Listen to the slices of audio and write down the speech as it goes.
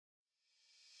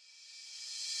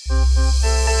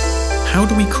How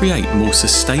do we create more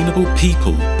sustainable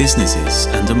people, businesses,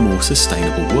 and a more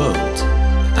sustainable world?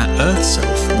 At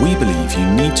EarthSelf, we believe you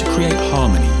need to create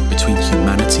harmony between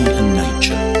humanity and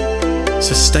nature.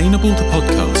 Sustainable the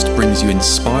podcast brings you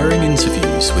inspiring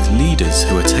interviews with leaders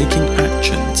who are taking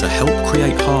action to help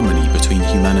create harmony between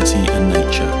humanity and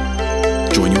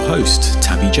nature. Join your host,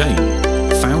 Tabby Jane,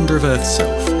 founder of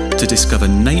EarthSelf, to discover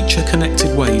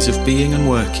nature-connected ways of being and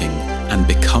working and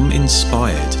become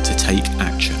inspired to take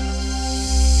action.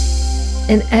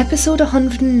 In episode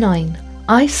 109,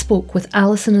 I spoke with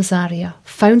Alison Azaria,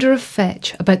 founder of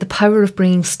Fetch, about the power of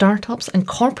bringing startups and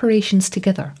corporations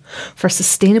together for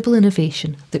sustainable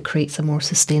innovation that creates a more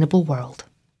sustainable world.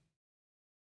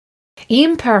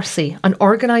 Ian Percy, an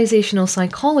organisational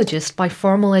psychologist by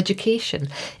formal education,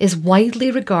 is widely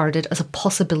regarded as a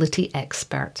possibility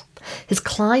expert. His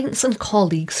clients and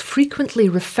colleagues frequently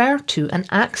refer to and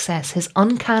access his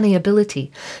uncanny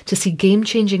ability to see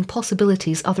game-changing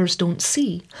possibilities others don't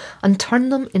see and turn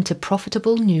them into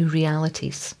profitable new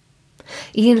realities.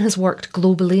 Ian has worked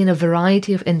globally in a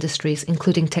variety of industries,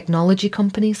 including technology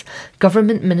companies,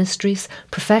 government ministries,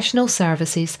 professional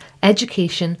services,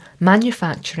 education,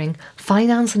 manufacturing,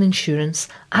 finance and insurance,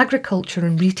 agriculture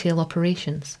and retail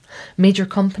operations. Major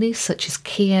companies such as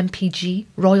KMPG,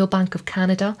 Royal Bank of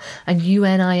Canada and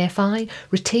UNIFI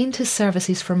retained his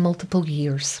services for multiple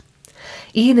years.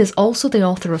 Ian is also the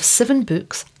author of 7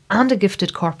 books and a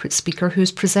gifted corporate speaker who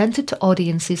has presented to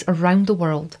audiences around the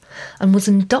world and was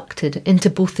inducted into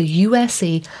both the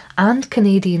USA and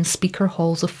Canadian Speaker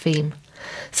Halls of Fame.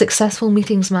 Successful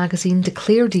Meetings magazine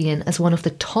declared Ian as one of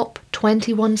the top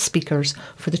 21 speakers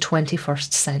for the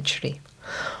 21st century.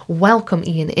 Welcome,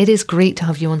 Ian. It is great to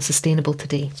have you on Sustainable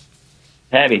today.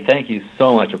 Tabby, thank you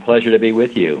so much. A pleasure to be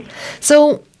with you.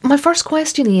 So, my first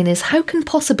question, Ian, is how can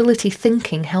possibility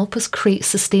thinking help us create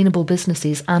sustainable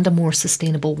businesses and a more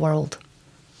sustainable world?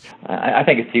 I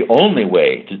think it's the only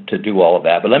way to do all of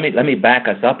that. But let me back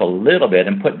us up a little bit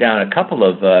and put down a couple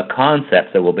of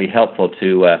concepts that will be helpful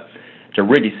to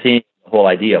really seeing the whole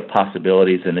idea of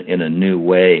possibilities in a new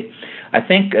way. I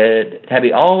think,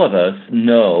 Tabby, all of us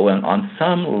know, and on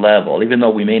some level, even though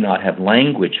we may not have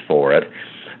language for it,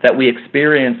 that we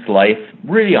experience life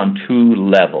really on 2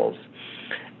 levels.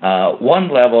 One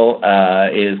level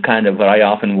is kind of what I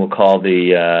often will call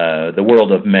the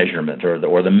world of measurement, or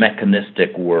the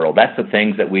mechanistic world. That's the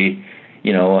things that we,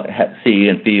 see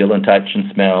and feel and touch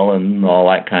and smell and all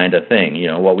that kind of thing.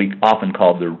 What we often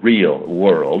call the real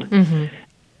world. Mm-hmm.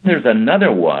 There's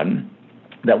another one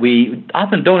that we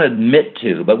often don't admit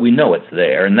to, but we know it's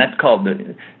there, and that's called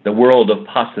the world of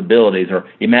possibilities, or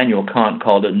Immanuel Kant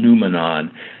called it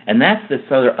noumenon. And that's this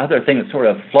other thing that sort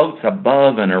of floats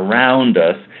above and around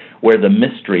us, where the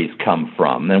mysteries come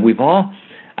from. And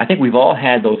I think we've all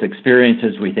had those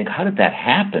experiences where we think, how did that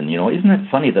happen? Isn't it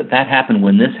funny that happened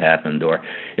when this happened? Or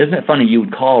isn't it funny you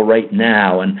would call right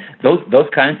now? And those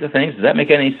kinds of things. Does that make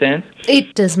any sense?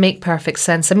 It does make perfect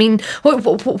sense. I mean,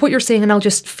 what you're saying, and I'll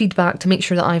just feed back to make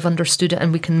sure that I've understood it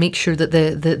and we can make sure that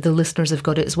the listeners have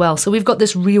got it as well. So we've got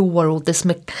this real world, this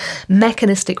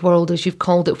mechanistic world, as you've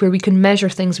called it, where we can measure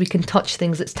things, we can touch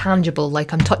things, it's tangible,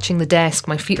 like I'm touching the desk,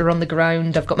 my feet are on the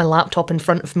ground, I've got my laptop in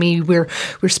front of me, we're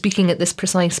speaking at this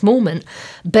precise moment.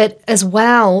 But as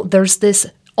well, there's this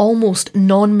almost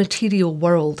non-material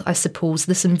world, I suppose,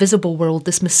 this invisible world,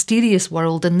 this mysterious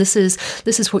world, and this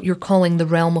is what you're calling the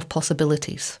realm of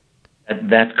possibilities.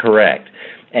 That's correct.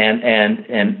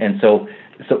 And so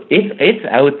it's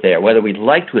out there, whether we'd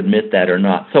like to admit that or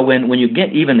not. So when you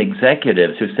get even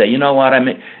executives who say, you know what,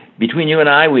 between you and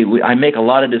I make a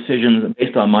lot of decisions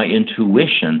based on my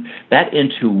intuition. That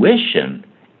intuition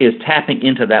is tapping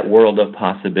into that world of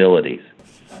possibilities.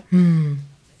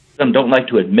 Some don't like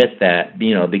to admit that,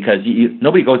 because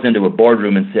nobody goes into a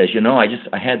boardroom and says,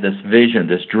 I had this vision,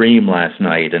 this dream last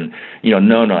night, and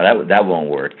no, that won't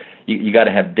work. You got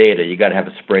to have data, you got to have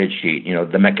a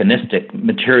spreadsheet, the mechanistic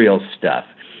material stuff,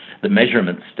 the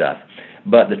measurement stuff.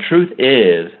 But the truth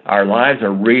is, our lives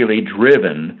are really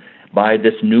driven by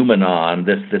this noumenon,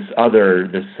 this I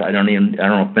don't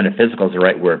know if metaphysical is the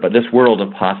right word, but this world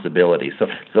of possibilities.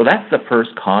 So that's the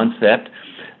first concept.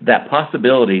 That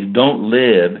possibilities don't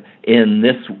live in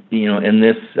this,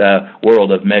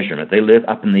 world of measurement. They live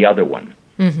up in the other one.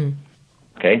 Mm-hmm.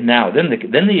 Okay. Now, then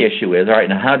the issue is, all right.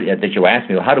 Now, how did you ask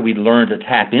me? Well, how do we learn to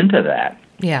tap into that?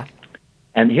 Yeah.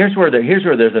 And here's where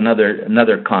there's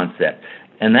another concept,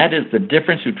 and that is the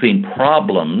difference between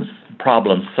problem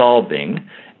solving,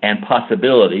 and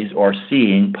possibilities, or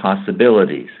seeing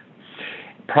possibilities.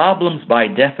 Problems, by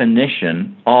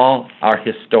definition, all are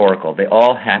historical. They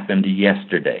all happened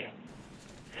yesterday.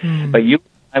 But you and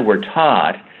I were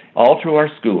taught all through our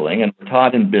schooling, and we're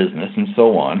taught in business and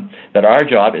so on, that our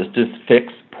job is to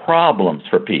fix problems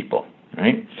for people,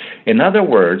 right? In other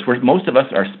words, most of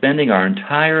us are spending our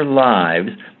entire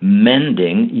lives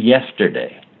mending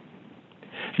yesterday.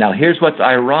 Now, here's what's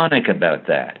ironic about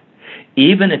that.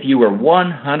 Even if you were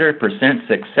 100%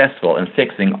 successful in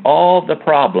fixing all the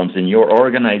problems in your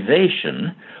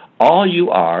organization, all you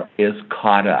are is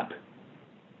caught up.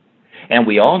 And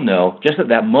we all know, just at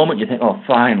that moment you think, oh,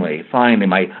 finally,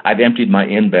 I've emptied my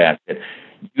in-basket.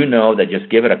 You know that just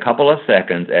give it a couple of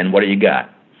seconds, and what do you got?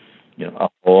 A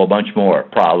whole bunch more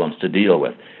problems to deal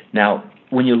with. Now,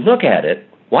 when you look at it,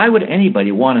 why would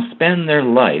anybody want to spend their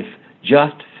life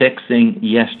just fixing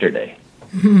yesterday?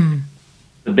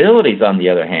 Abilities, on the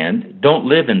other hand, don't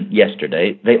live in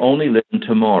yesterday. They only live in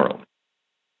tomorrow.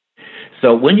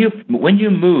 So when you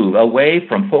move away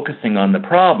from focusing on the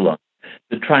problem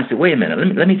to try and say, wait a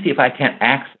minute, let me see if I can't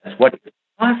access what is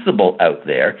possible out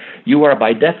there, you are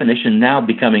by definition now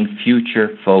becoming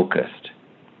future focused.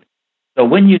 So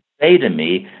when you say to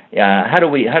me, how do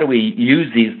we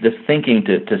use this thinking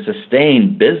to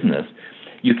sustain business?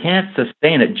 You can't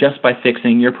sustain it just by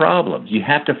fixing your problems. You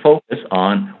have to focus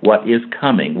on what is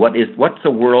coming. What's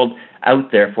the world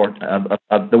out there for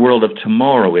the world of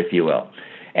tomorrow, if you will.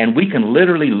 And we can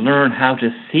literally learn how to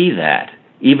see that,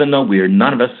 even though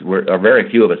very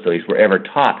few of us at least, were ever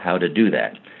taught how to do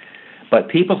that. But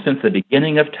people since the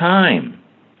beginning of time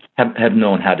have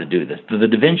known how to do this. The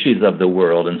Da Vinci's of the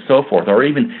world and so forth, or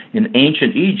even in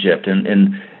ancient Egypt.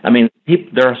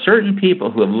 There are certain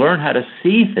people who have learned how to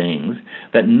see things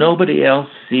that nobody else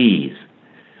sees.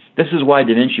 This is why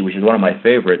Da Vinci, which is one of my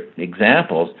favorite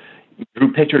examples,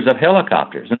 drew pictures of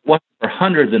helicopters. And it wasn't for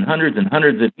hundreds and hundreds and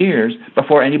hundreds of years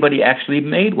before anybody actually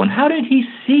made one. How did he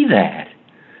see that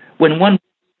when one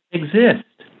exists?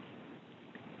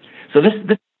 So this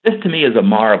to me is a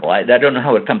marvel. I don't know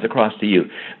how it comes across to you,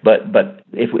 but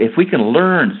if we can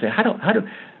learn, say how do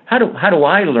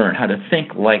I learn how to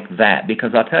think like that?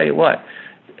 Because I'll tell you what,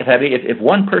 if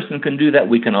one person can do that,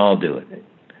 we can all do it.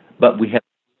 But we have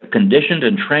conditioned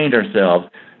and trained ourselves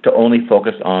to only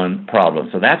focus on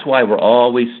problems. So that's why we're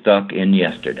always stuck in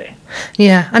yesterday.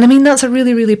 Yeah, and that's a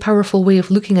really, really powerful way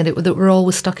of looking at it, that we're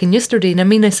always stuck in yesterday.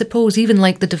 And I suppose even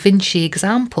like the Da Vinci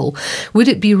example, would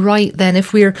it be right then,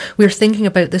 if we're thinking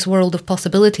about this world of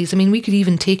possibilities, we could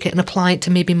even take it and apply it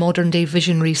to maybe modern day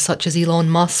visionaries such as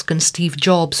Elon Musk and Steve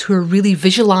Jobs, who are really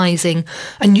visualizing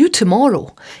a new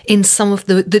tomorrow in some of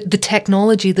the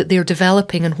technology that they're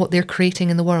developing and what they're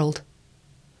creating in the world?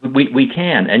 We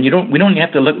can, and we don't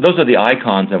have to look. Those are the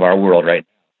icons of our world right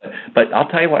now. But I'll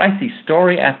tell you what, I see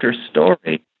story after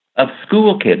story of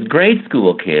school kids, grade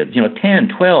school kids, 10,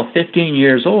 12, 15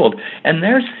 years old, and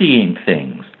they're seeing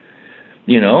things,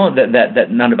 that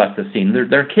none of us have seen.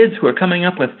 They're kids who are coming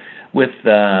up with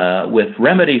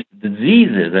remedies to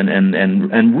diseases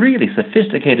and really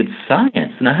sophisticated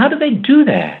science. Now, how do they do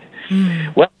that?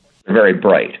 Well, they're very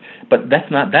bright. But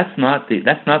that's not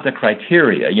the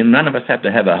criteria. None of us have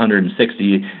to have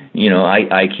 160,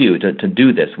 IQ to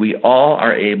do this. We all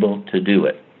are able to do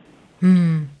it.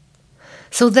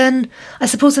 So then, I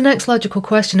suppose the next logical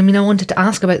question. I wanted to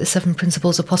ask about the 7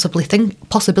 principles of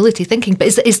possibility thinking. But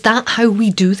is that how we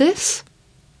do this?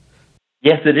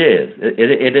 Yes, it is.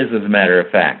 It is, as a matter of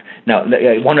fact. Now,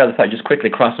 one other thought just quickly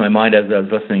crossed my mind as I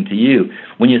was listening to you.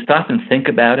 When you stop and think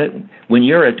about it,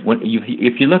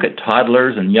 if you look at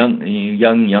toddlers and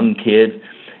young kids,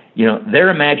 their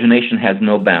imagination has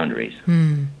no boundaries.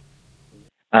 And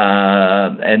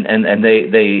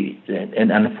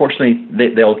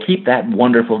unfortunately they'll keep that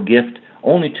wonderful gift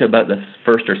only to about the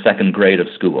first or second grade of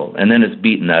school, and then it's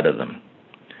beaten out of them.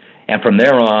 And from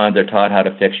there on, they're taught how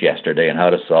to fix yesterday and how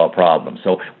to solve problems.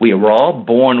 So we were all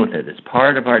born with it. It's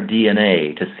part of our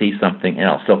DNA to see something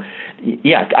else. So,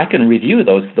 yeah, I can review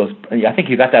those. I think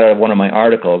you got that out of one of my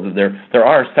articles. There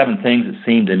are 7 things that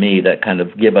seem to me that kind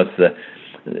of give us the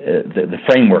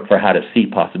framework for how to see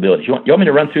possibilities. You want me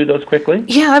to run through those quickly?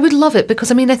 Yeah, I would love it,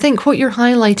 because I think what you're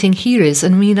highlighting here is,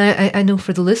 I know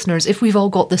for the listeners, if we've all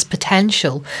got this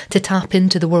potential to tap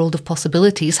into the world of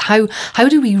possibilities, how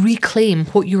do we reclaim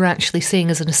what you're actually saying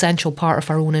as an essential part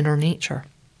of our own inner nature?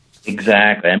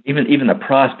 Exactly. And even the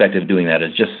prospect of doing that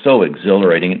is just so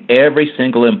exhilarating. And every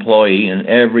single employee in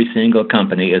every single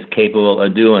company is capable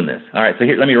of doing this. All right, so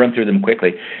here, let me run through them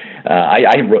quickly.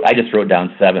 I just wrote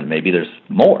down 7. Maybe there's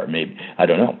more. Maybe I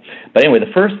don't know. But anyway,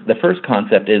 the first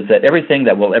concept is that everything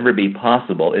that will ever be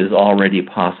possible is already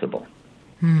possible.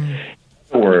 In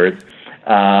other words,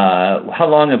 how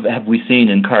long have we seen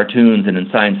in cartoons and in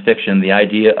science fiction the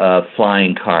idea of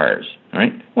flying cars?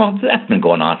 Right. Well, that's been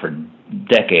going on for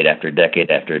decade after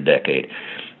decade after decade.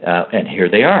 And here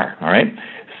they are, all right?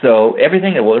 So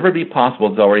everything that will ever be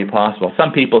possible is already possible.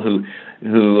 Some people who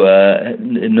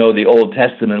know the Old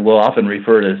Testament will often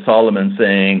refer to Solomon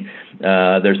saying,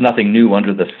 there's nothing new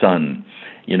under the sun.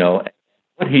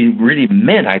 What he really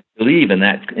meant, I believe, in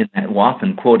that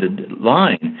often quoted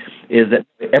line, is that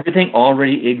everything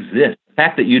already exists. The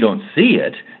fact that you don't see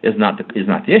it is not the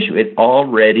issue. It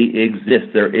already exists.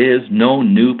 There is no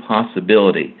new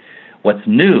possibility. What's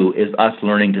new is us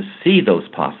learning to see those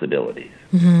possibilities.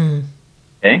 Mm-hmm.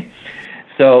 Okay,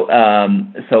 so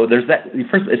there's that.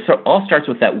 First, it all starts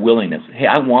with that willingness. Hey,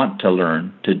 I want to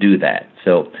learn to do that.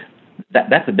 So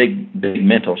that's a big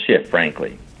mental shift,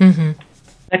 frankly. Mm-hmm.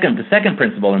 The second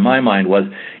principle in my mind was,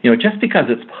 just because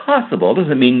it's possible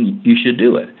doesn't mean you should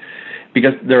do it,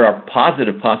 because there are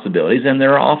positive possibilities and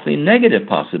there are awfully negative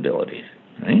possibilities.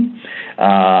 Right?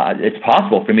 It's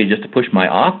possible for me just to push my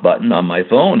off button on my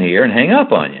phone here and hang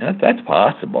up on you. That's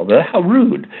possible. How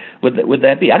rude would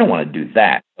that be? I don't want to do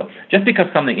that. So just because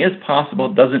something is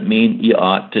possible doesn't mean you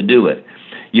ought to do it.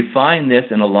 You find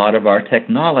this in a lot of our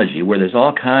technology, where there's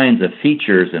all kinds of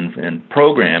features and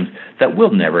programs that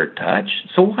we'll never touch.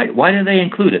 So why do they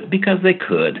include it? Because they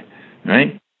could,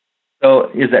 right?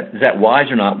 So is that wise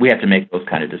or not? We have to make those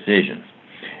kind of decisions.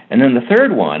 And then the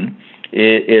third one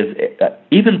is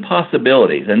even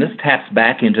possibilities, and this taps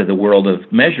back into the world of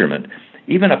measurement.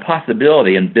 Even a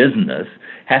possibility in business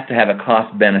has to have a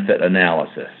cost-benefit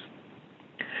analysis.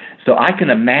 So I can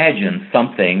imagine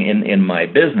something in my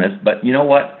business, but you know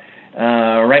what?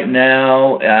 Right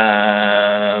now,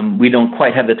 we don't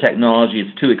quite have the technology.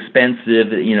 It's too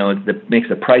expensive. It makes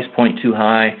the price point too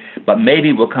high. But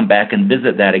maybe we'll come back and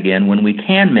visit that again when we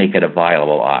can make it a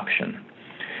viable option.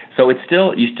 So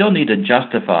you still need to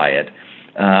justify it.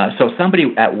 So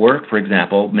somebody at work, for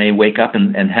example, may wake up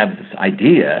and have this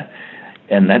idea,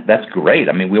 and that's great.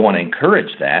 I mean, we want to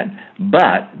encourage that,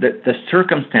 but the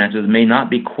circumstances may not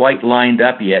be quite lined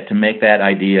up yet to make that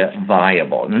idea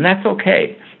viable, and that's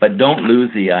okay, but don't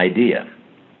lose the idea.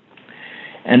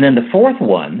 And then the fourth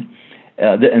one,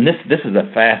 and this is a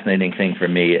fascinating thing for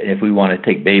me if we want to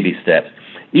take baby steps.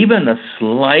 Even the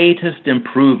slightest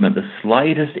improvement, the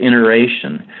slightest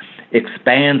iteration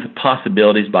expands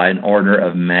possibilities by an order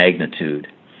of magnitude.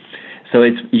 So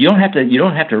you don't have to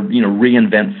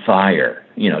reinvent fire,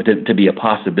 to be a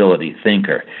possibility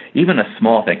thinker. Even a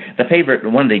small thing.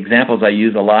 One of the examples I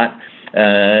use a lot,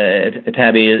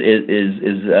 Tabby,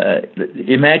 is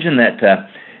imagine that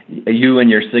you and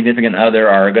your significant other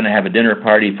are going to have a dinner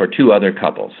party for two other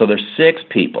couples. So there's 6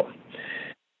 people.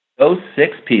 Those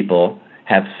 6 people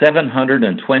have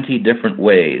 720 different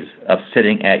ways of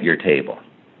sitting at your table.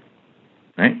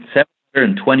 Right?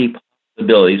 720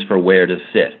 possibilities for where to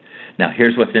sit. Now,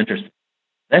 here's what's interesting.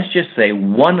 Let's just say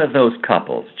one of those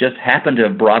couples just happened to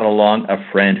have brought along a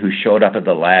friend who showed up at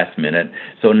the last minute,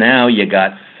 so now you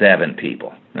got 7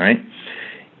 people, right?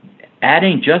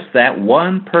 Adding just that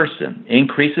one person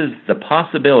increases the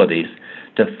possibilities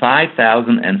to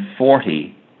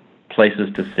 5,040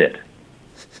 places to sit.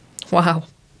 Wow.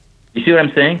 You see what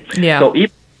I'm saying? Yeah. So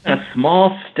even a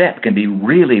small step can be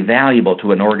really valuable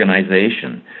to an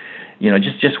organization.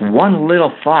 Just one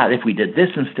little thought, if we did this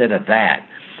instead of that,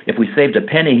 if we saved a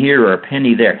penny here or a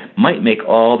penny there, might make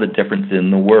all the difference in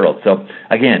the world. So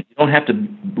again, you don't have to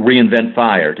reinvent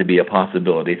fire to be a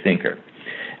possibility thinker.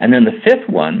 And then the fifth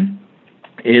one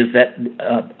is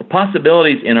that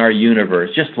possibilities in our universe,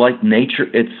 just like nature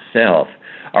itself,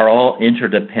 are all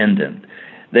interdependent.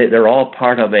 They're all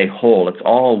part of a whole. It's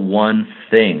all one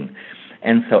thing.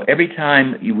 And so every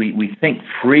time we think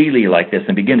freely like this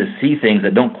and begin to see things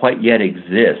that don't quite yet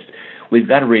exist, we've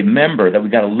got to remember that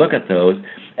we've got to look at those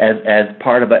as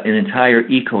part of an entire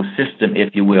ecosystem,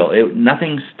 if you will.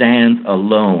 Nothing stands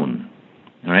alone,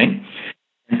 right?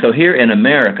 And so here in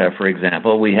America, for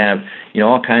example, we have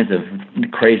all kinds of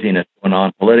craziness going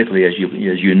on politically, as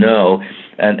you know,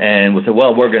 and we say,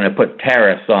 well, we're going to put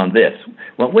tariffs on this.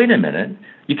 Well, wait a minute.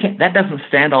 You can't. That doesn't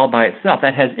stand all by itself.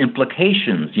 That has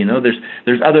implications.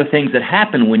 There's other things that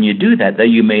happen when you do that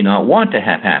you may not want to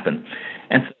have happen.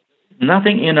 And so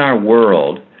nothing in our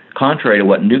world, contrary to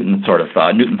what Newton sort of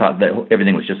thought. Newton thought that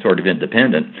everything was just sort of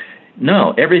independent.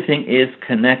 No, everything is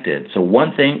connected. So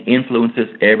one thing influences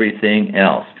everything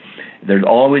else. There's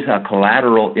always a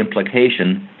collateral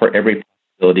implication for every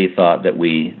possibility thought that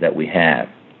we have.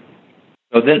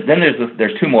 So then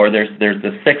there's 2 more. There's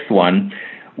the 6th one,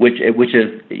 which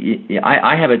is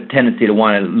I have a tendency to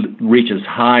want to reach as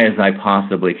high as I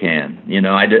possibly can.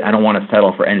 I don't want to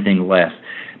settle for anything less.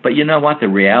 But you know what? The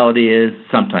reality is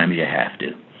sometimes you have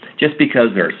to. Just because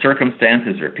there are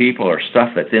circumstances or people or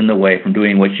stuff that's in the way from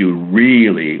doing what you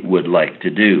really would like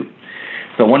to do.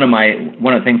 So one of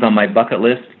the things on my bucket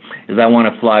list is I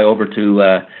want to fly over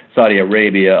to Saudi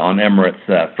Arabia on Emirates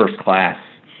first class,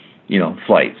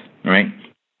 flights. Right?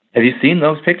 Have you seen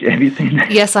those pictures? Have you seen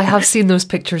that? Yes, I have seen those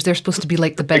pictures. They're supposed to be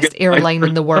like the best airline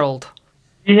in the world.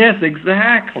 Yes,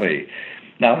 exactly.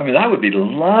 Now, I mean, that would be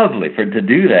lovely to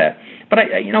do that.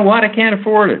 But you know what? I can't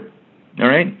afford it. All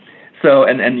right. So,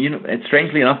 and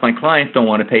strangely enough, my clients don't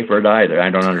want to pay for it either. I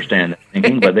don't understand that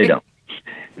thinking, but they don't.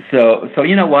 So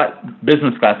you know what?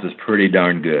 Business class is pretty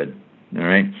darn good. All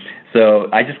right. So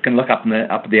I just can look up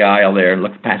the aisle there,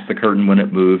 look past the curtain when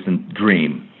it moves, and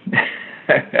dream.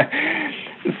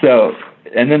 So,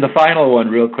 and then the final one,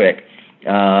 real quick,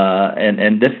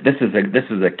 and this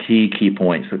is a key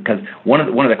point, because one of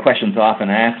the questions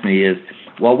often asked me is,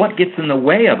 well, what gets in the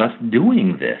way of us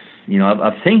doing this?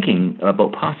 Of thinking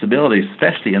about possibilities,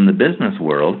 especially in the business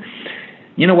world.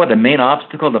 You know what the main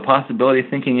obstacle to possibility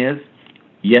thinking is?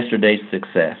 Yesterday's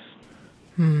success.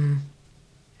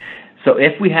 So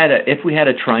if we had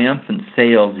a triumphant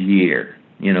sales year,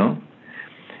 you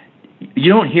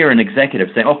don't hear an executive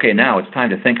saying, okay, now it's time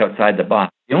to think outside the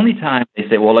box. The only time they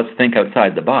say, well, let's think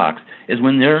outside the box is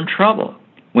when they're in trouble,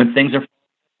 when things are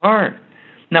hard.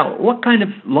 Now, what kind of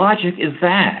logic is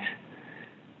that?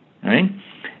 Right?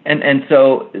 And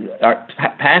so our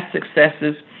past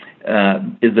successes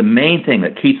is the main thing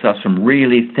that keeps us from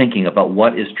really thinking about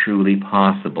what is truly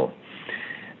possible.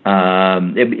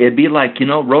 It'd be like,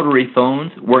 rotary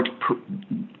phones worked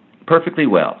perfectly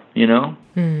well,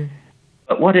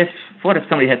 But what if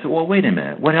somebody had said, well, wait a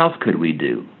minute, what else could we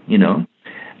do?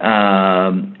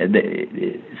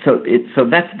 So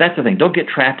that's the thing. Don't get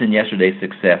trapped in yesterday's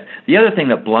success. The other thing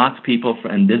that blocks people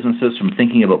and businesses from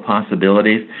thinking about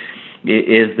possibilities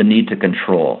is the need to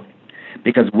control.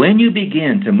 Because when you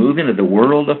begin to move into the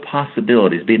world of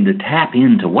possibilities, begin to tap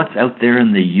into what's out there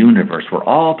in the universe where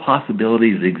all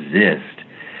possibilities exist,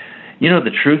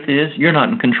 the truth is you're not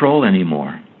in control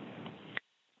anymore.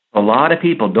 A lot of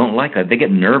people don't like that. They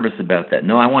get nervous about that.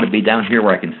 No, I want to be down here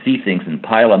where I can see things and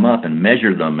pile them up and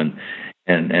measure them and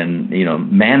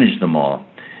manage them all.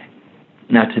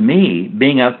 Now, to me,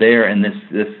 being out there in this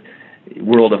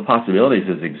world of possibilities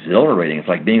is exhilarating. It's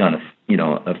like being on a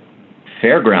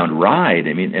fairground ride.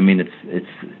 I mean, it's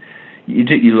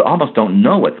you almost don't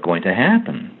know what's going to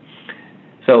happen.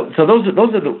 So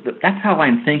that's how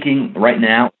I'm thinking right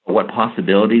now. What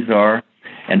possibilities are,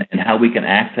 and how we can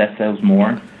access those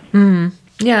more.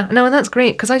 Yeah, no, and that's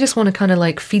great, because I just want to kind of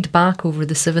like feed back over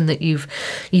the 7 that you've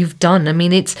done. I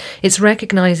mean, it's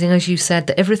recognizing, as you said,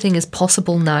 that everything is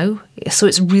possible now. So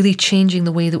it's really changing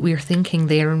the way that we're thinking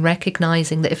there, and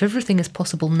recognizing that if everything is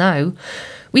possible now,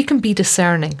 we can be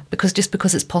discerning, because just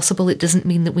because it's possible, it doesn't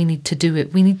mean that we need to do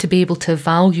it. We need to be able to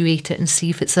evaluate it and see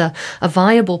if it's a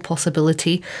viable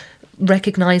possibility,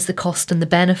 recognize the cost and the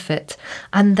benefit,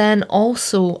 and then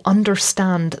also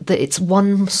understand that it's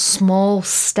one small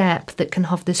step that can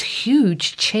have this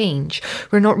huge change.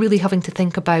 We're not really having to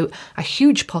think about a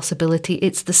huge possibility.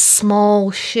 It's the small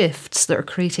shifts that are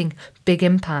creating big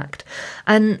impact.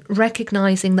 And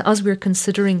recognizing that as we're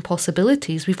considering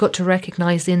possibilities, we've got to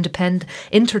recognize the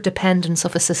interdependence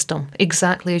of a system,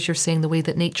 exactly as you're saying, the way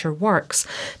that nature works,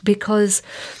 because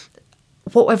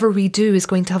whatever we do is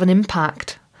going to have an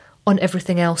impact on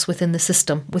everything else within the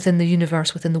system, within the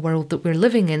universe, within the world that we're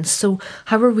living in. So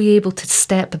how are we able to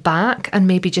step back and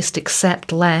maybe just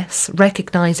accept less,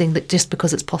 recognizing that just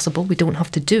because it's possible, we don't have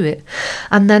to do it,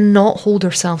 and then not hold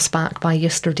ourselves back by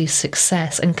yesterday's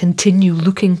success, and continue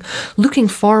looking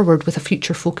forward with a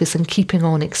future focus and keeping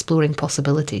on exploring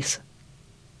possibilities?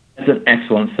 That's an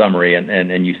excellent summary,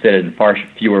 and you said it in far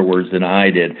fewer words than I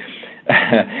did.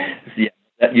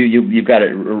 You've got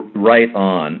it right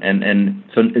on, and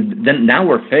so then now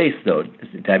we're faced, though,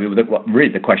 Tabby, with really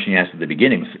the question you asked at the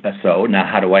beginning. So now,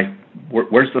 how do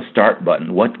where's the start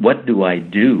button? What do I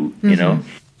do?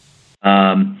 And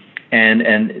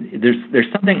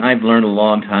there's something I've learned a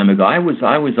long time ago. I was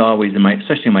always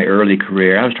especially in my early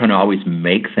career, I was trying to always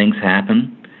make things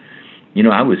happen.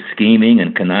 I was scheming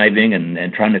and conniving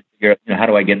and trying to figure out, how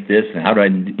do I get this and how do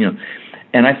I,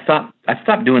 and I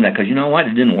stopped doing that because you know what?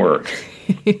 It didn't work.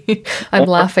 I'm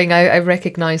laughing. I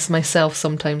recognize myself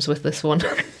sometimes with this one.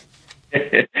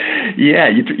 Yeah,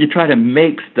 you try to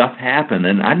make stuff happen,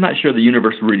 and I'm not sure the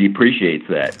universe really appreciates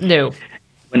that. No.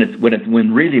 When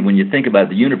you think about it,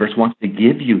 the universe wants to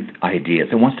give you ideas.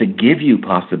 It wants to give you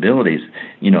possibilities.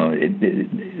 And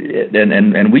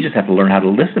we just have to learn how to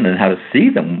listen and how to see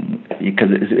them, because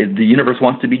the universe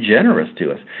wants to be generous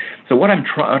to us. So what I've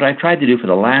tried to do for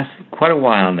the last quite a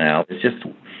while now is just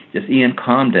Ian,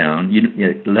 calm down.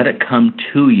 You let it come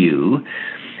to you,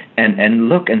 and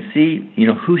look and see,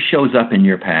 who shows up in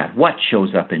your path, what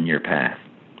shows up in your path,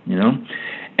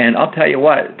 And I'll tell you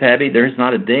what, Tabby, there's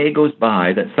not a day goes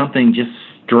by that something just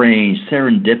strange,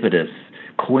 serendipitous,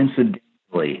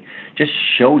 coincidentally just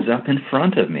shows up in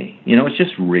front of me. It's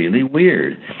just really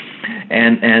weird.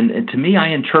 And to me, I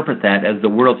interpret that as the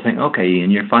world saying, okay,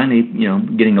 Ian, you're finally,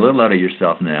 getting a little out of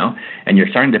yourself now, and you're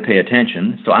starting to pay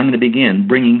attention, so I'm going to begin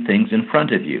bringing things in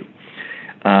front of you.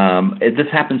 This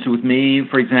happens with me,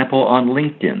 for example, on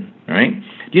LinkedIn, right?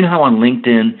 Do you know how on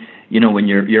LinkedIn, when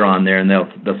you're on there and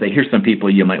they'll say, here's some people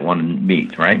you might want to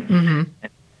meet, right? Mm-hmm.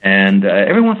 And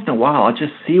every once in a while, I'll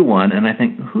just see one, and I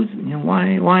think,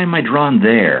 why am I drawn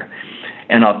there?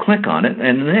 And I'll click on it,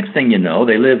 and the next thing you know,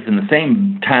 they live in the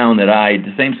same town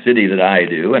the same city that I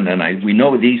do, and then we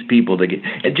know these people.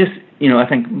 It just, I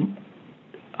think,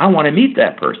 I want to meet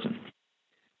that person.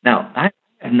 Now, I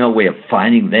have no way of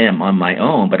finding them on my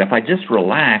own, but if I just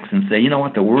relax and say,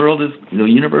 what, the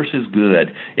universe is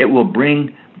good, it will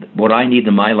bring what I need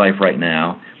in my life right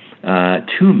now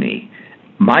to me.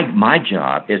 My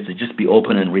job is to just be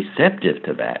open and receptive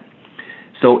to that.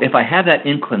 So if I have that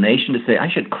inclination to say I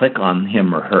should click on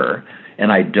him or her,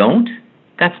 and I don't,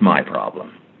 that's my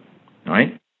problem, all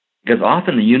right? Because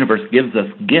often the universe gives us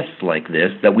gifts like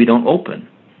this that we don't open.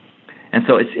 And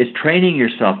so it's training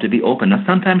yourself to be open. Now,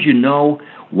 sometimes you know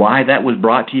why that was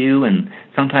brought to you, and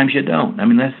sometimes you don't. I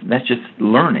mean, that's just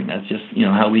learning. That's just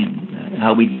how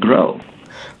we grow.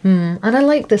 And I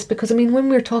like this because, when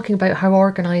we're talking about how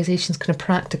organisations can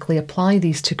practically apply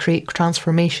these to create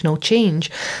transformational change,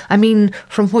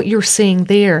 from what you're saying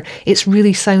there, it's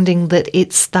really sounding that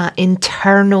it's that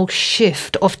internal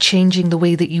shift of changing the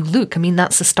way that you look.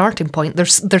 That's the starting point.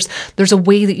 There's a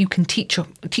way that you can teach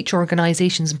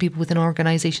organisations and people within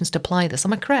organisations to apply this.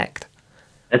 Am I correct?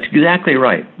 That's exactly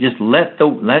right. Just let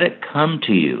it come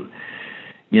to you.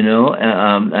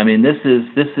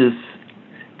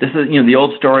 This is the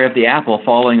old story of the apple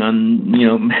falling on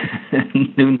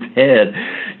Noon's head.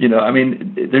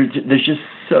 There's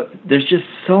just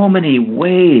so many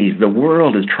ways the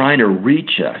world is trying to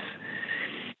reach us,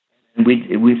 and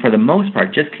we for the most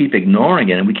part just keep ignoring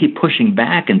it, and we keep pushing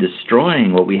back and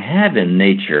destroying what we have in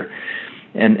nature,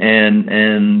 and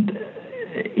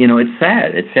it's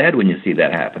sad. It's sad when you see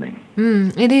that happening.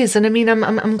 It is, and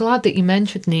I'm glad that you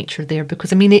mentioned nature there,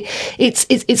 because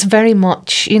it's very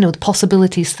much the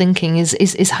possibilities thinking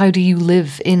is how do you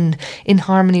live in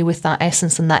harmony with that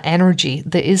essence and that energy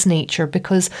that is nature,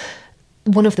 because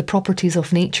one of the properties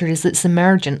of nature is it's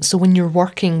emergent. So when you're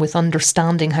working with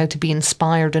understanding how to be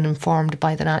inspired and informed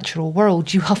by the natural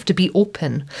world, you have to be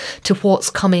open to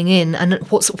what's coming in and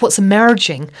what's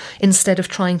emerging instead of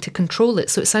trying to control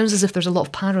it. So it sounds as if there's a lot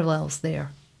of parallels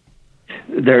there.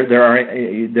 There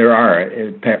are.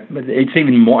 It's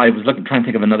even more. I was trying to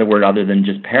think of another word other than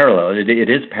just parallel. It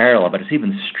is parallel, but it's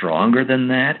even stronger than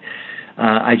that.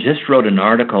 I just wrote an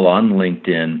article on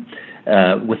LinkedIn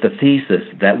with the thesis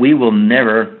that we will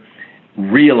never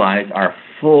realize our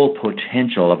full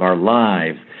potential of our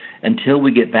lives until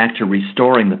we get back to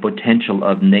restoring the potential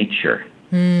of nature.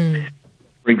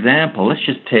 For example, let's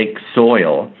just take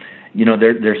soil.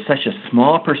 There's such a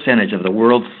small percentage of the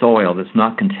world's soil that's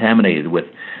not contaminated with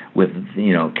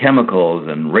chemicals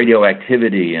and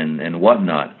radioactivity and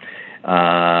whatnot.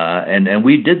 And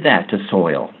we did that to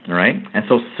soil, right? And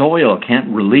so soil can't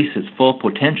release its full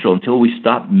potential until we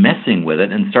stop messing with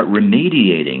it and start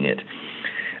remediating it.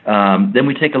 Then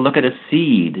we take a look at a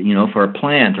seed, for a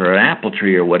plant or an apple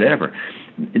tree or whatever.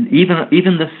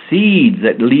 Even the seeds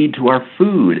that lead to our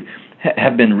food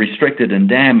have been restricted and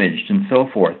damaged and so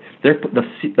forth.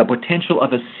 The potential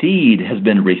of a seed has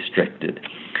been restricted.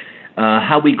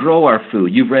 How we grow our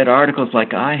food. You've read articles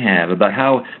like I have about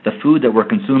how the food that we're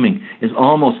consuming is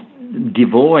almost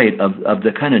devoid of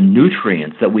the kind of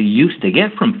nutrients that we used to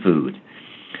get from food.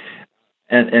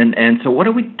 And so what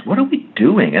are we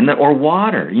doing? Or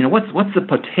water. What's the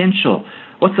potential?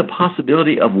 What's the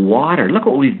possibility of water? Look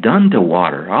what we've done to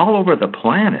water all over the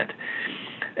planet.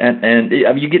 And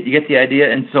you get the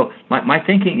idea. And so my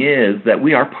thinking is that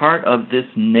we are part of this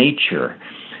nature.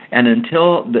 And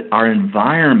until our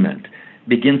environment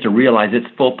begins to realize its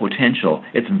full potential,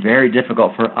 it's very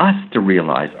difficult for us to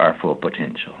realize our full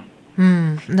potential.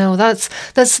 No, that's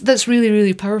really,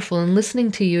 really powerful. And listening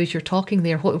to you as you're talking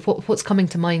there, what's coming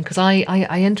to mind? Because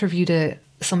I interviewed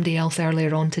somebody else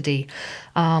earlier on today,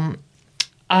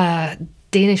 a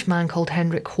Danish man called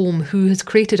Henrik Holm, who has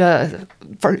created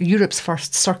Europe's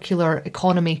first circular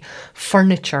economy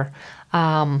furniture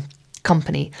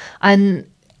company. And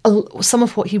some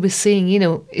of what he was saying,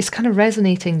 is kind of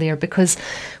resonating there, because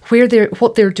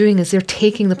what they're doing is they're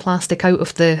taking the plastic out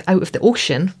of the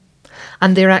ocean,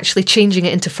 and they're actually changing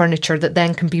it into furniture that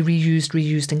then can be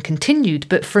reused and continued.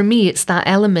 But for me, it's that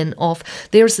element of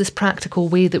there's this practical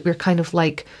way that we're kind of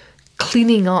like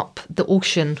cleaning up the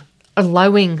ocean,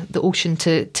 allowing the ocean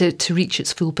to reach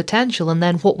its full potential, and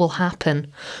then what will happen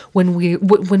when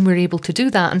we're able to do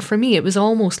that. And for me, it was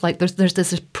almost like there's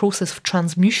this process of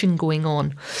transmutation going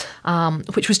on,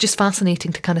 which was just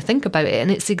fascinating to kind of think about it. And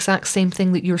it's the exact same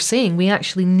thing that you're saying. We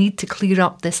actually need to clear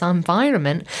up this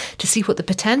environment to see what the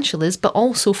potential is, but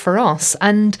also for us.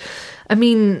 And I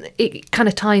mean, it kind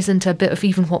of ties into a bit of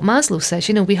even what Maslow says.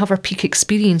 You know, we have our peak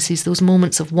experiences, those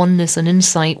moments of oneness and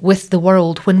insight with the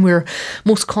world when we're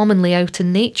most commonly out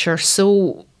in nature.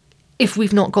 So if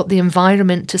we've not got the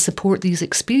environment to support these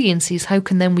experiences, how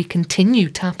can then we continue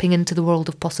tapping into the world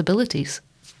of possibilities?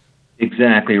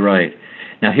 Exactly right.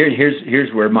 Now,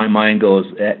 here's where my mind goes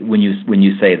when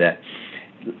you say that.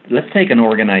 Let's take an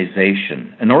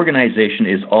organization. An organization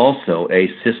is also a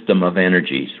system of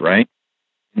energies, right?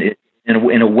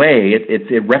 In a way, it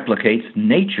replicates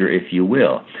nature, if you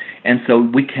will. And so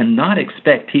we cannot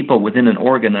expect people within an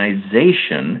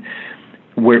organization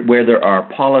where there are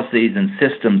policies and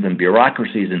systems and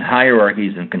bureaucracies and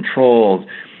hierarchies and controls,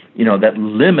 that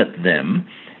limit them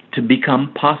to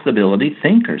become possibility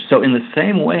thinkers. So in the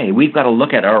same way, we've got to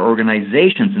look at our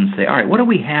organizations and say, all right, what do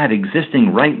we have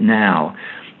existing right now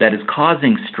that is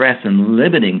causing stress and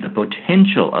limiting the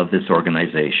potential of this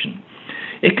organization?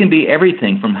 It can be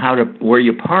everything from where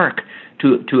you park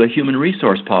to a human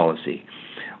resource policy,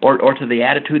 or to the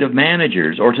attitude of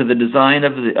managers, or to the design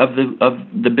of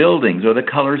the buildings, or the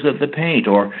colors of the paint,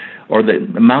 or the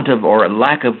amount of or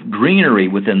lack of greenery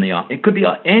within the office. It could be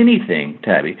anything,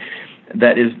 Tabby,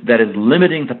 that is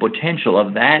limiting the potential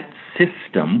of that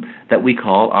system that we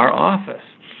call our office.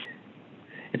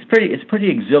 It's pretty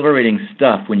exhilarating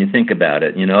stuff when you think about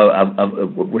it.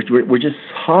 We're just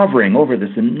hovering over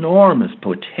this enormous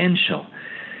potential,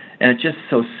 and it's just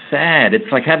so sad. It's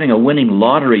like having a winning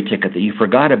lottery ticket that you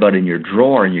forgot about in your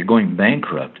drawer and you're going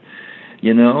bankrupt.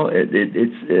 We've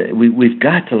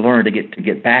got to learn to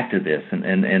get back to this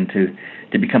and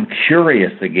to become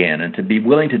curious again, and to be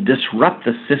willing to disrupt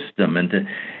the system and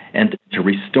to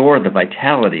restore the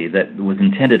vitality that was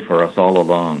intended for us all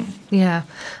along. Yeah,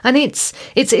 and it's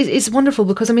wonderful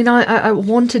because I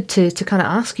wanted to kind of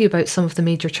ask you about some of the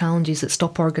major challenges that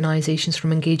stop organisations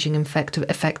from engaging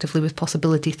effectively with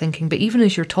possibility thinking. But even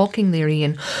as you're talking there,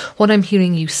 Ian, what I'm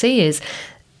hearing you say is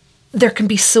there can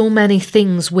be so many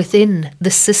things within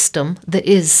the system that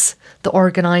is the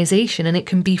organisation, and it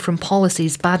can be from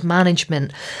policies, bad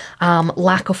management,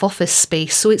 lack of office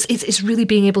space. So it's really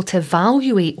being able to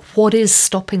evaluate what is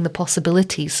stopping the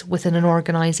possibilities within an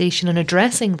organisation and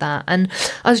addressing that. And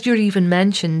as you even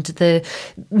mentioned, the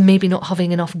maybe not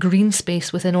having enough green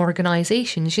space within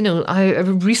organisations. I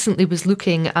recently was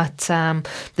looking at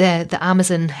the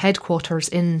Amazon headquarters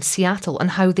in Seattle and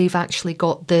how they've actually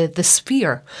got the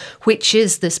sphere, which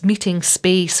is this meeting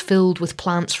space filled with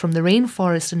plants from the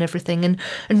rainforest and everything. And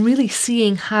really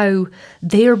seeing how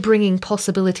they're bringing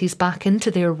possibilities back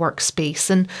into their workspace.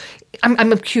 And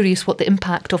I'm curious what the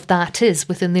impact of that is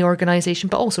within the organisation,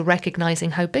 but also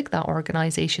recognising how big that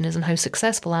organisation is and how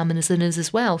successful Amazon is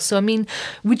as well. So,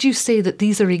 would you say that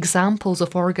these are examples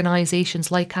of organisations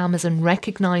like Amazon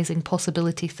recognising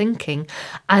possibility thinking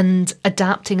and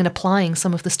adapting and applying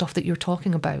some of the stuff that you're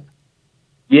talking about?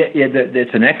 Yeah,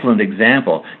 it's an excellent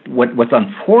example. What's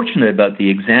unfortunate about the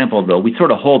example, though, we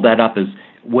sort of hold that up as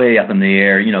way up in the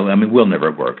air. We'll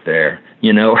never work there.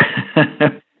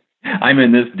 I'm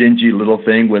in this dingy little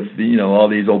thing with all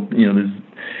these old, this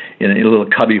in a little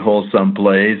cubby hole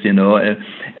someplace.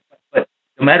 But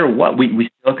no matter what, we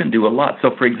still can do a lot.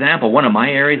 So, for example, one of my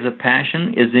areas of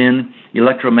passion is in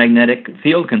electromagnetic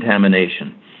field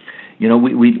contamination.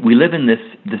 We live in this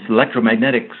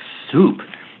electromagnetic soup,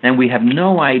 and we have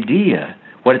no idea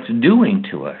what it's doing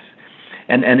to us.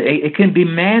 And it can be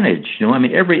managed.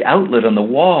 Every outlet on the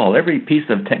wall, every piece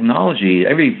of technology,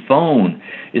 every phone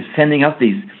is sending out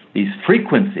these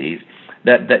frequencies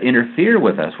that interfere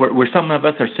with us, where some of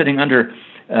us are sitting under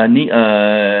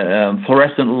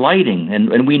fluorescent lighting,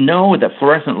 and we know that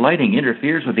fluorescent lighting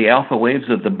interferes with the alpha waves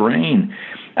of the brain.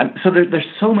 So there's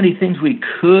so many things we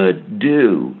could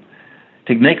do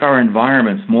to make our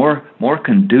environments more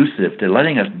conducive to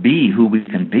letting us be who we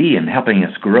can be and helping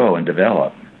us grow and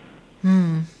develop.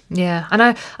 Yeah, and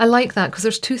I like that because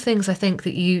there's two things I think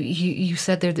that you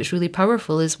said there that's really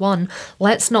powerful. Is one,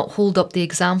 let's not hold up the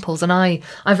examples, and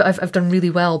I've done really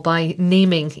well by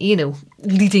naming,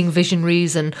 leading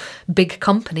visionaries and big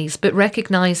companies, but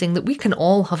recognizing that we can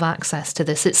all have access to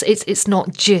this. It's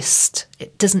not just,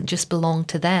 it doesn't just belong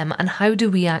to them. And how do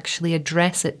we actually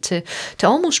address it to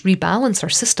almost rebalance our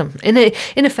system? In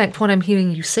effect, what I'm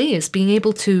hearing you say is being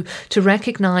able to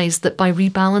recognize that by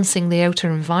rebalancing the outer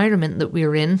environment that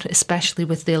we're in, especially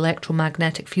with the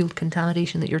electromagnetic field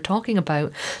contamination that you're talking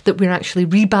about, that we're actually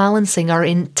rebalancing our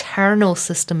internal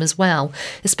system as well,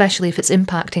 especially if it's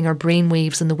impacting our brain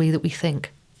waves and the way that we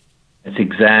think. That's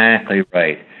exactly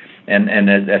right. And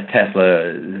as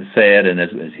Tesla said, and as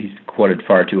he's quoted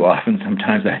far too often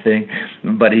sometimes, I think,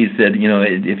 but he said,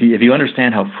 if you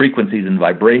understand how frequencies and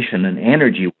vibration and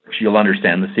energy works, you'll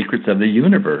understand the secrets of the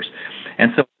universe.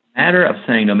 And so matter of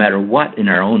saying no matter what, in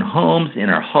our own homes, in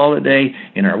our holiday,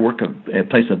 in our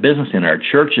place of business, in our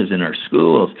churches, in our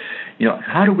schools,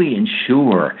 how do we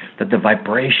ensure that the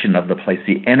vibration of the place,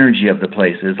 the energy of the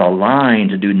place is aligned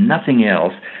to do nothing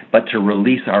else but to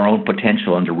release our own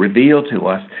potential and to reveal to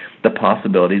us the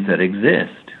possibilities that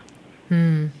exist?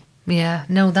 Yeah,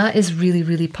 no, that is really,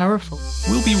 really powerful.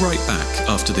 We'll be right back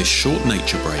after this short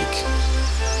nature break.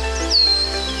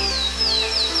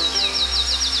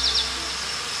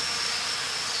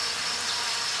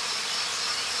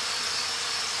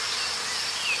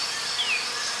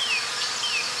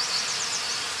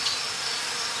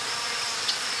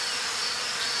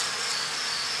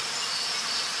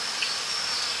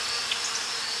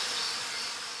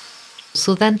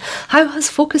 So then, how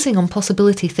has focusing on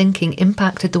possibility thinking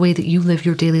impacted the way that you live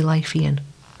your daily life, Ian?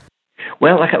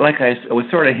 Well, like I was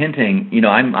sort of hinting,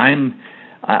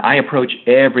 I approach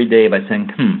every day by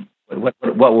saying, what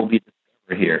will be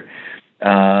discovered here?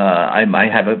 I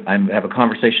have a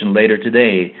conversation later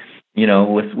today,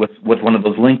 with one of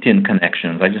those LinkedIn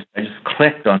connections. I just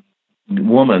clicked on a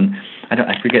woman.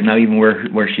 I forget now even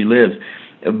where she lives.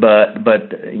 But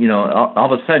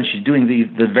all of a sudden she's doing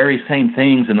the very same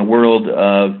things in the world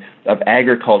of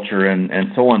agriculture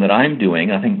and so on that I'm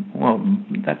doing. I think, well,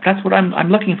 that's what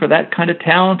I'm looking for, that kind of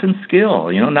talent and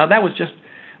skill. Now that was just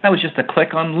a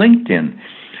click on LinkedIn.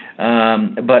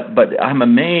 But I'm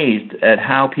amazed at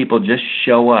how people just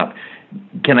show up.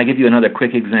 Can I give you another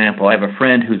quick example? I have a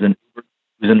friend who's an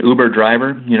Uber driver,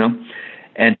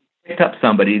 and he picked up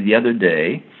somebody the other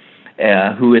day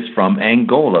who is from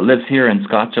Angola, lives here in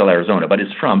Scottsdale, Arizona, but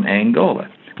is from Angola.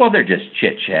 Well, they're just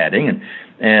chit-chatting,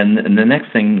 and the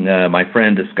next thing my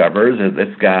friend discovers is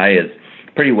this guy is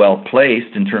pretty well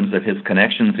placed in terms of his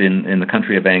connections in the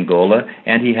country of Angola,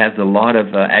 and he has a lot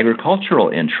of agricultural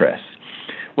interests.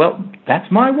 Well,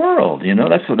 that's my world,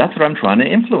 That's what I'm trying to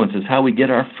influence, is how we get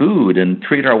our food and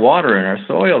treat our water and our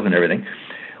soils and everything.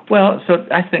 Well, so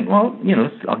I think, I'll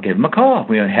give him a call.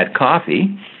 We had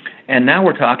coffee. And now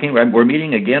we're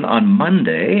meeting again on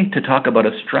Monday to talk about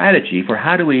a strategy for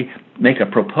how do we make a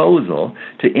proposal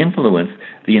to influence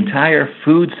the entire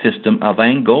food system of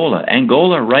Angola.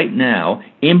 Angola right now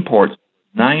imports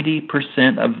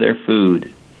 90% of their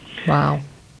food. Wow.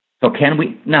 So can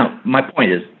we, now my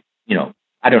point is,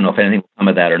 I don't know if anything will come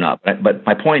of that or not, but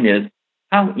my point is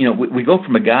how, we go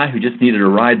from a guy who just needed a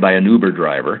ride by an Uber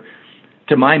driver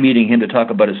to my meeting him to talk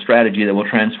about a strategy that will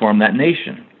transform that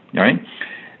nation. All right?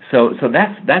 So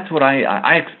that's what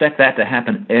I expect that to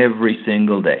happen every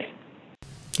single day.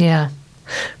 Yeah.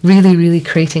 Really, really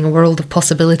creating a world of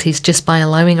possibilities just by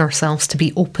allowing ourselves to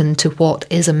be open to what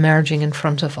is emerging in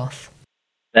front of us.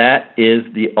 That is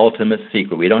the ultimate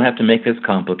secret. We don't have to make this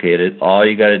complicated. All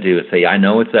you got to do is say, I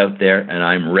know it's out there and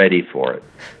I'm ready for it.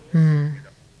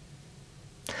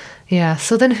 Yeah.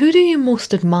 So then who do you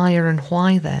most admire and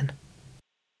why then?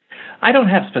 I don't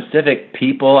have specific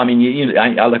people. I mean,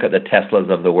 I look at the Teslas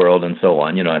of the world and so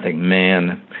on. I think,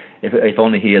 man, if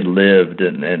only he had lived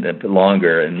and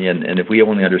longer, and if we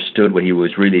only understood what he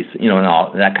was really, and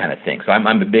all that kind of thing. So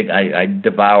I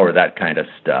devour that kind of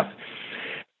stuff.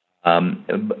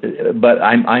 But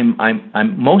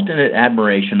I'm most in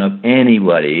admiration of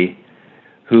anybody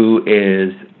who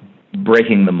is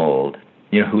breaking the mold.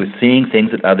 Who is seeing things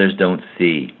that others don't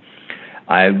see.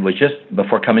 I was just,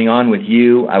 before coming on with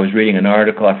you, I was reading an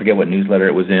article, I forget what newsletter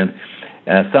it was in.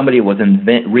 Somebody was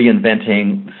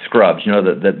reinventing scrubs,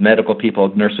 that medical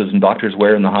people, nurses and doctors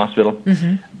wear in the hospital.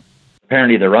 Mm-hmm.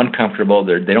 Apparently they're uncomfortable,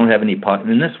 they don't have any pocket.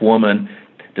 And this woman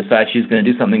decides she's going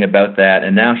to do something about that,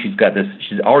 and now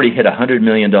she's already hit $100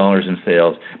 million in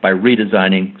sales by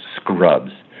redesigning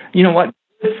scrubs. You know what?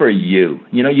 Good for you.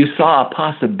 You saw a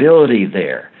possibility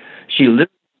there. She literally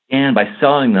began by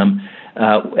selling them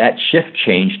at shift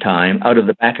change time out of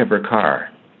the back of her car.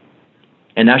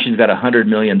 And now she's got $100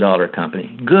 million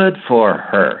company. Good for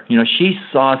her. She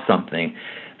saw something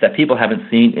that people haven't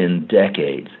seen in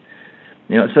decades.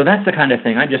 So that's the kind of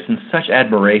thing. I'm just in such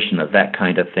admiration of that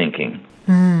kind of thinking.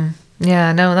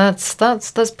 Yeah, no, that's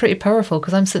pretty powerful,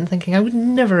 because I'm sitting thinking I would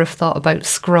never have thought about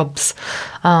scrubs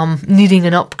needing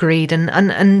an upgrade,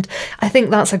 and I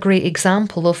think that's a great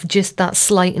example of just that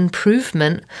slight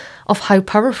improvement of how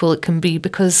powerful it can be,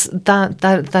 because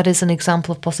that is an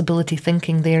example of possibility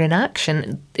thinking there in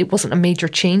action. It wasn't a major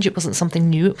change, it wasn't something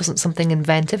new, it wasn't something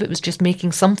inventive, it was just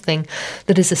making something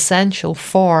that is essential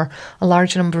for a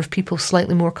large number of people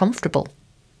slightly more comfortable.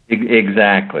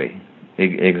 Exactly.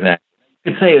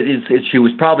 You could say she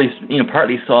was probably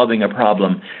partly solving a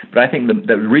problem, but I think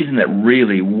the reason that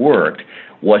really worked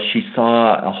was she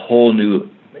saw a whole new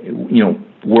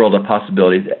world of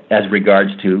possibilities as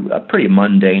regards to a pretty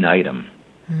mundane item.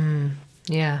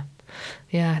 Yeah,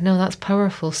 no, that's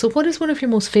powerful. So what is one of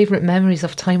your most favourite memories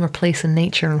of time or place in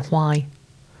nature, and why?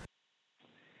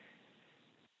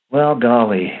 Well,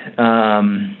 golly,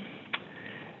 I'm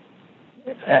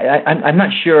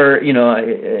not sure.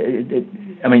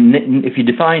 If you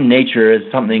define nature as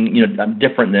something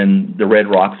different than the red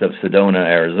rocks of Sedona,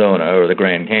 Arizona, or the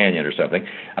Grand Canyon or something,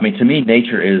 to me,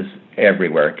 nature is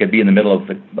everywhere. It could be in the middle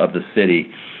of the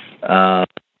city,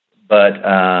 but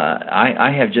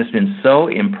I have just been so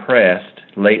impressed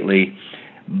lately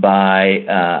by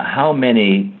how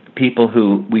many people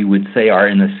who we would say are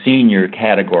in the senior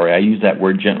category. I use that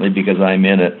word gently because I'm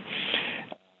in it.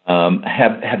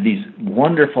 Have these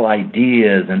wonderful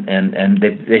ideas, and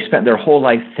they spent their whole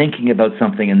life thinking about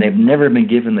something, and they've never been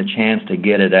given the chance to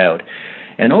get it out.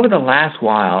 And over the last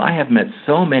while, I have met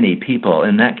so many people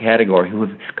in that category who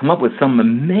have come up with some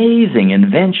amazing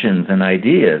inventions and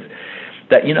ideas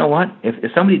that,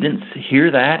 if somebody didn't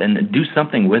hear that and do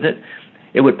something with it,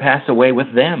 it would pass away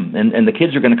with them. And the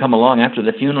kids are going to come along after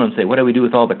the funeral and say, what do we do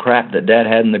with all the crap that Dad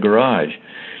had in the garage?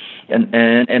 And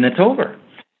it's over.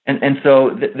 And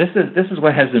so this is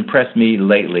what has impressed me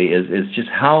lately is just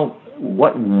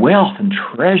what wealth and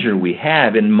treasure we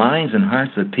have in minds and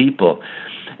hearts of people,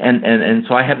 and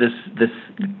so I have this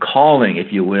calling,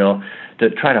 if you will, to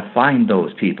try to find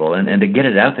those people and to get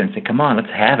it out there and say, come on, let's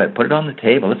have it, put it on the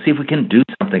table, let's see if we can do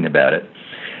something about it,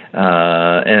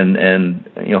 and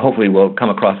hopefully we'll come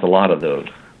across a lot of those.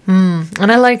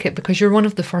 And I like it because you're one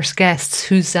of the first guests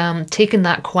who's taken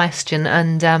that question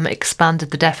and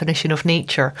expanded the definition of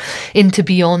nature into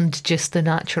beyond just the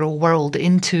natural world,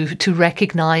 into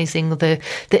recognising the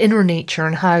inner nature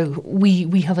and how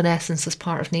we have an essence as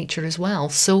part of nature as well.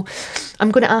 So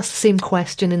I'm going to ask the same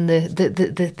question in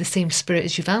the same spirit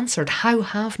as you've answered. How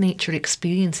have nature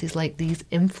experiences like these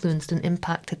influenced and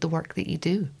impacted the work that you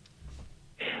do?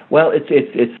 Well,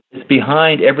 it's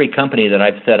behind every company that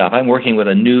I've set up. I'm working with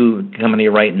a new company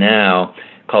right now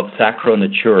called Sacro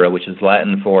Natura, which is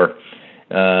Latin for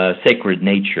sacred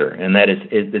nature, and that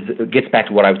it gets back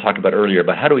to what I was talking about earlier.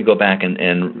 About how do we go back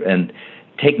and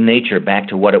take nature back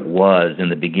to what it was in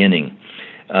the beginning,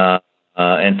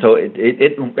 and so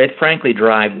it frankly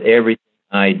drives everything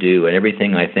I do and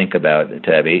everything I think about,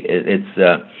 Tabby.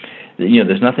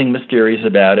 There's nothing mysterious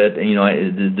about it.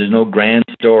 There's no grand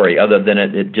story other than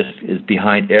it just is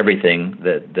behind everything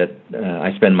that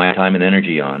I spend my time and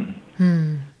energy on.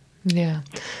 Yeah.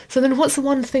 So then what's the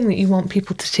one thing that you want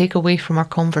people to take away from our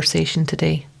conversation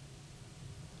today?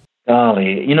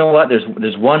 Golly, you know what?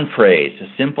 There's one phrase, a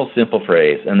simple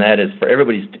phrase, and that is for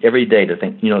every day to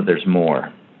think, there's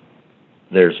more.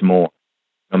 There's more.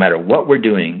 No matter what we're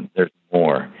doing, there's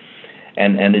more.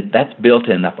 And that's built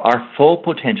in. Our full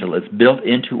potential is built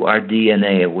into our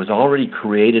DNA. It was already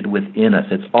created within us.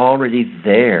 It's already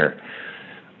there.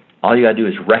 All you got to do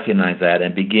is recognize that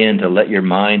and begin to let your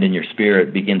mind and your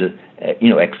spirit begin to,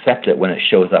 accept it when it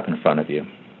shows up in front of you.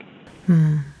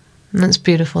 That's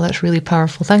beautiful. That's really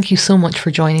powerful. Thank you so much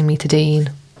for joining me today, Ian.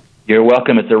 You're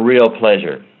welcome. It's a real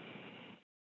pleasure.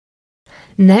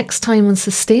 Next time on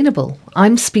Sustainable,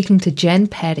 I'm speaking to Jen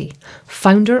Perry,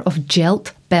 founder of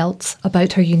Gelt Belts,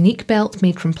 about her unique belt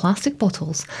made from plastic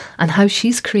bottles and how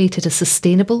she's created a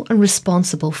sustainable and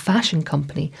responsible fashion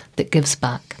company that gives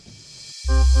back.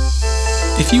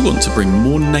 If you want to bring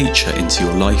more nature into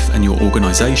your life and your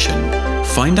organisation,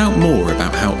 find out more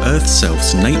about how Earth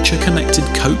Self's nature-connected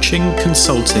coaching,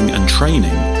 consulting and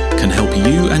training can help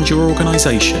you and your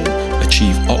organisation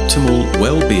achieve optimal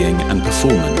well-being and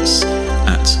performance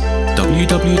at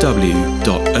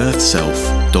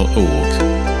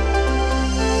www.earthself.org.